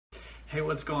Hey,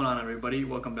 what's going on everybody?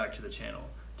 Welcome back to the channel.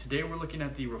 Today we're looking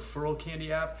at the Referral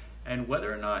Candy app and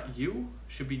whether or not you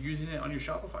should be using it on your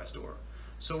Shopify store.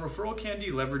 So Referral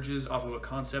Candy leverages off of a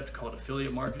concept called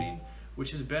affiliate marketing,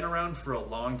 which has been around for a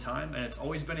long time, and it's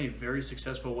always been a very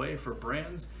successful way for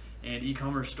brands and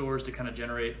e-commerce stores to kind of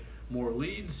generate more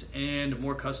leads and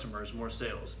more customers, more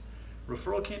sales.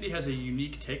 Referral Candy has a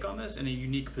unique take on this and a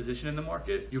unique position in the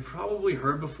market. You've probably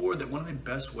heard before that one of the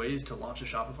best ways to launch a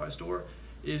Shopify store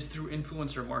is through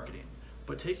influencer marketing.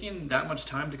 But taking that much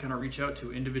time to kind of reach out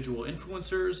to individual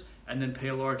influencers and then pay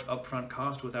a large upfront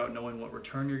cost without knowing what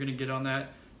return you're going to get on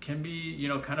that can be,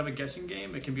 kind of a guessing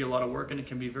game. It can be a lot of work and it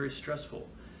can be very stressful.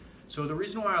 So the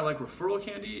reason why I like Referral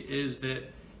Candy is that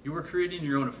you are creating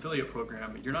your own affiliate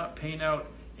program. You're not paying out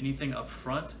anything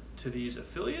upfront to these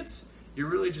affiliates. You're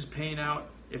really just paying out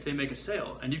if they make a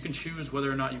sale, and you can choose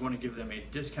whether or not you want to give them a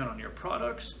discount on your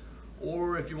products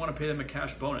or if you want to pay them a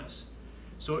cash bonus.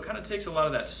 So it kind of takes a lot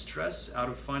of that stress out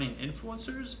of finding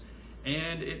influencers,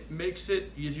 and it makes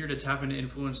it easier to tap into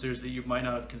influencers that you might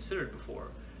not have considered before.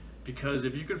 Because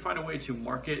if you can find a way to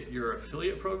market your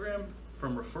affiliate program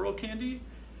from Referral Candy,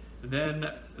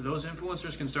 then those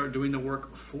influencers can start doing the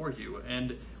work for you.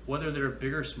 And whether they're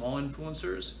big or small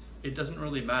influencers, it doesn't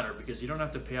really matter because you don't have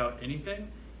to pay out anything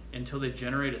until they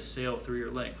generate a sale through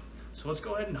your link. So let's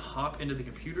go ahead and hop into the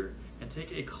computer and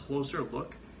take a closer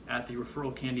look at the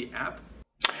Referral Candy app.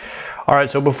 All right,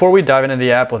 so before we dive into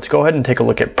the app, let's go ahead and take a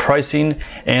look at pricing,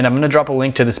 and I'm going to drop a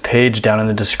link to this page down in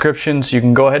the description, so you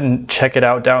can go ahead and check it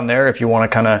out down there if you want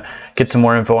to kind of get some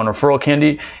more info on Referral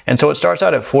Candy. And so it starts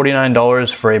out at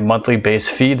 $49 for a monthly base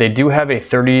fee. They do have a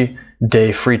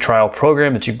 30-day free trial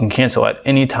program that you can cancel at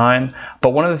any time.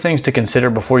 But one of the things to consider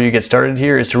before you get started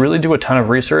here is to really do a ton of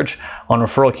research on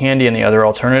Referral Candy and the other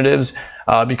alternatives,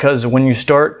 because when you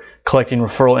start collecting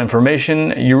referral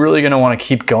information, you're really going to want to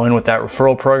keep going with that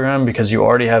referral program because you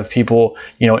already have people,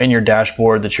 in your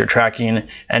dashboard that you're tracking,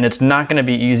 and it's not going to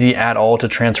be easy at all to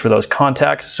transfer those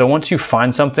contacts. So once you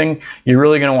find something, you're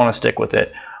really going to want to stick with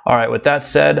it. All right, with that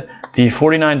said, the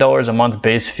 $49 a month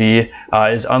base fee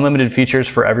is unlimited features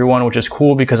for everyone, which is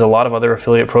cool because a lot of other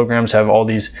affiliate programs have all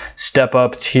these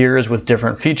step-up tiers with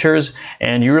different features,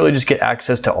 and you really just get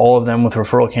access to all of them with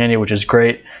Referral Candy, which is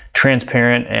great,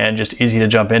 transparent, and just easy to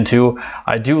jump into.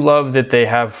 I do love that they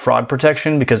have fraud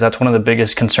protection because that's one of the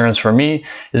biggest concerns for me,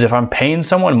 is if I'm paying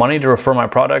someone money to refer my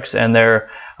products and they're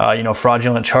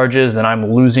fraudulent charges, then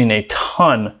I'm losing a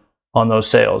ton on those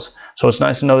sales. So it's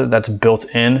nice to know that that's built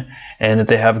in and that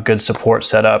they have good support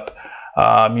set up.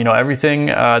 Everything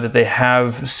that they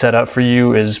have set up for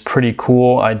you is pretty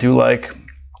cool. I do like,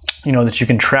 that you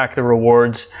can track the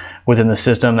rewards within the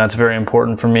system. That's very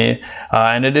important for me.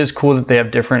 And it is cool that they have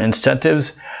different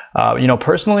incentives.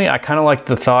 Personally, I kind of like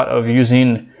the thought of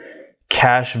using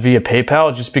cash via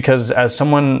PayPal, just because as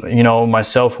someone,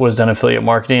 myself who has done affiliate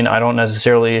marketing, I don't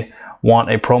necessarily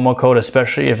want a promo code,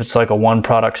 especially if it's like a one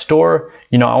product store.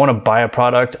 I want to buy a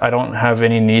product. I don't have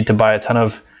any need to buy a ton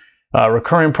of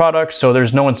recurring products, so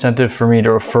there's no incentive for me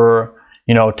to refer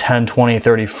 10, 20,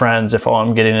 30 friends if all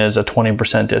I'm getting is a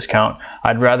 20% discount.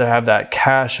 I'd rather have that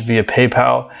cash via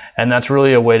PayPal, and that's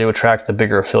really a way to attract the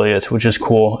bigger affiliates, which is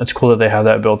cool. It's cool that they have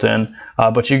that built in,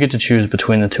 but you get to choose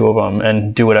between the two of them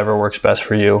and do whatever works best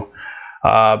for you.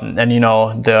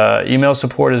 The email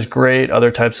support is great,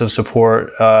 other types of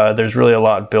support, there's really a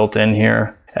lot built in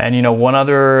here. And one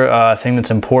other thing that's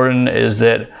important is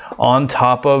that on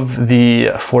top of the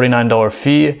 $49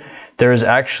 fee, there's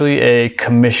actually a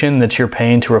commission that you're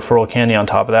paying to Referral Candy on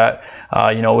top of that,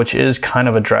 which is kind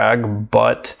of a drag,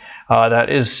 but that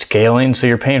is scaling. So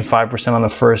you're paying 5% on the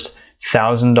first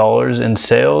 $1,000 in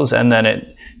sales, and then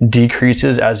it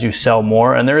decreases as you sell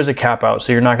more, and there is a cap out,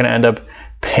 so you're not going to end up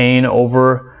paying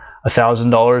over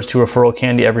 $1,000 to Referral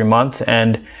Candy every month.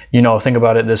 And think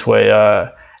about it this way,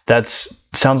 that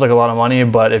sounds like a lot of money,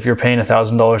 but if you're paying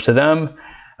 $1,000 to them,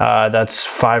 that's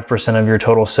 5% of your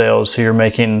total sales, so you're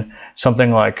making something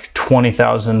like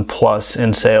 20,000 plus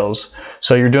in sales.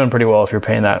 So you're doing pretty well if you're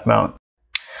paying that amount.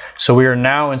 So we are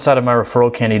now inside of my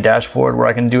Referral Candy dashboard, where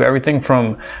I can do everything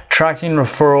from tracking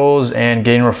referrals and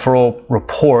getting referral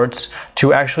reports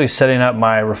to actually setting up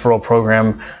my referral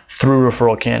program through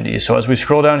Referral Candy. So as we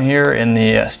scroll down here in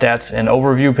the stats and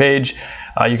overview page,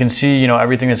 you can see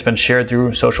everything that's been shared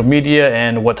through social media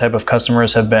and what type of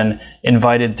customers have been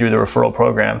invited through the referral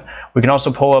program. We can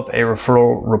also pull up a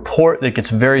referral report that gets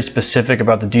very specific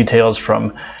about the details,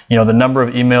 from the number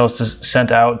of emails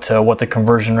sent out to what the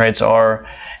conversion rates are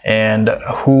and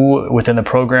who within the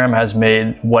program has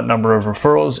made what number of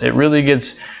referrals. It really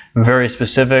gets very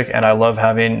specific, and I love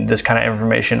having this kind of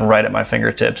information right at my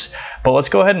fingertips. But let's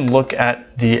go ahead and look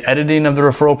at the editing of the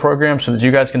referral program so that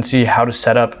you guys can see how to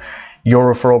set up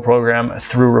your referral program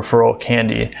through Referral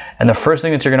Candy. And the first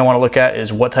thing that you're going to want to look at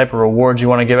is what type of rewards you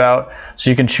want to give out.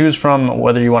 So you can choose from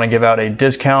whether you want to give out a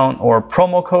discount or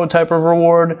promo code type of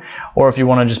reward, or if you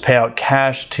want to just pay out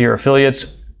cash to your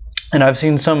affiliates. And I've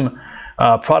seen some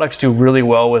products do really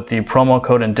well with the promo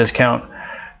code and discount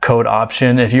code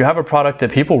option. If you have a product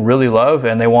that people really love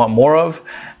and they want more of,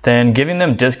 then giving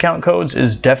them discount codes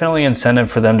is definitely incentive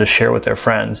for them to share with their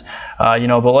friends.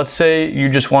 But let's say you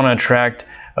just want to attract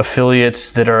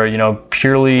affiliates that are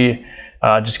purely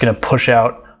just going to push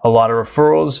out a lot of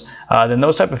referrals, then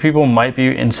those type of people might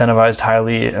be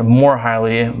incentivized more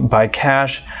highly by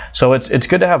cash. So it's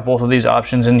good to have both of these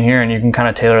options in here, and you can kind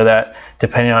of tailor that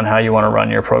depending on how you want to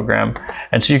run your program.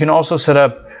 And so you can also set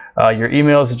up your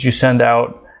emails that you send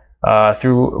out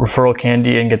through Referral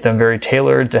Candy and get them very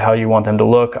tailored to how you want them to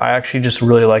look. I actually just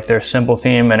really like their simple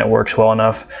theme, and it works well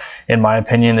enough, in my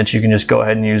opinion, that you can just go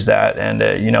ahead and use that. And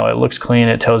it looks clean.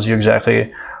 It tells you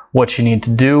exactly what you need to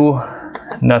do.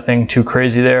 Nothing too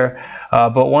crazy there.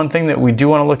 But one thing that we do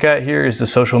want to look at here is the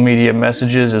social media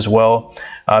messages as well,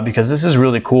 because this is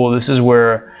really cool. This is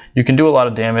where you can do a lot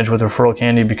of damage with Referral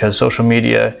Candy, because social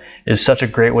media is such a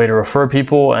great way to refer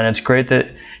people, and it's great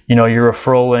that your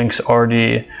referral links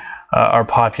already are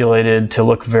populated to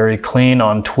look very clean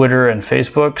on Twitter and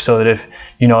Facebook, so that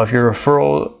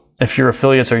if your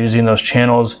affiliates are using those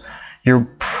channels, you're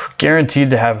guaranteed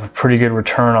to have a pretty good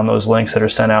return on those links that are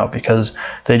sent out, because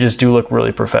they just do look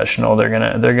really professional. They're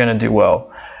gonna do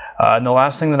well. And the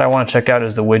last thing that I want to check out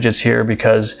is the widgets here,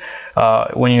 because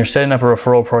when you're setting up a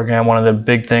referral program, one of the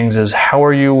big things is how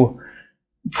are you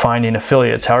finding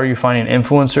affiliates? How are you finding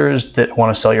influencers that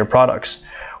want to sell your products?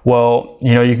 Well,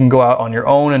 you can go out on your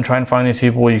own and try and find these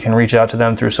people. You can reach out to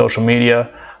them through social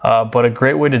media. But a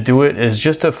great way to do it is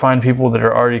just to find people that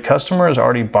are already customers,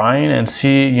 already buying, and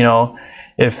see,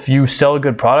 if you sell a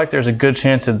good product, there's a good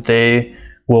chance that they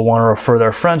will want to refer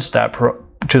their friends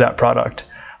to that product.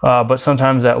 But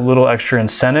sometimes that little extra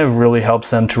incentive really helps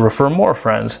them to refer more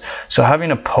friends. So having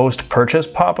a post-purchase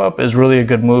pop-up is really a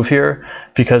good move here,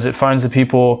 because it finds the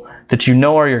people that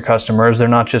are your customers. They're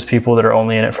not just people that are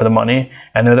only in it for the money,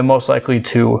 and they're the most likely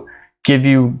to give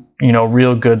you,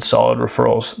 real good solid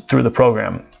referrals through the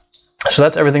program. So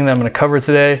that's everything that I'm going to cover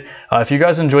today. If you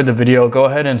guys enjoyed the video, go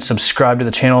ahead and subscribe to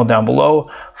the channel down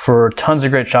below for tons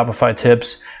of great Shopify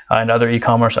tips and other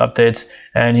e-commerce updates.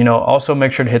 And also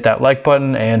make sure to hit that like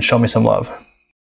button and show me some love.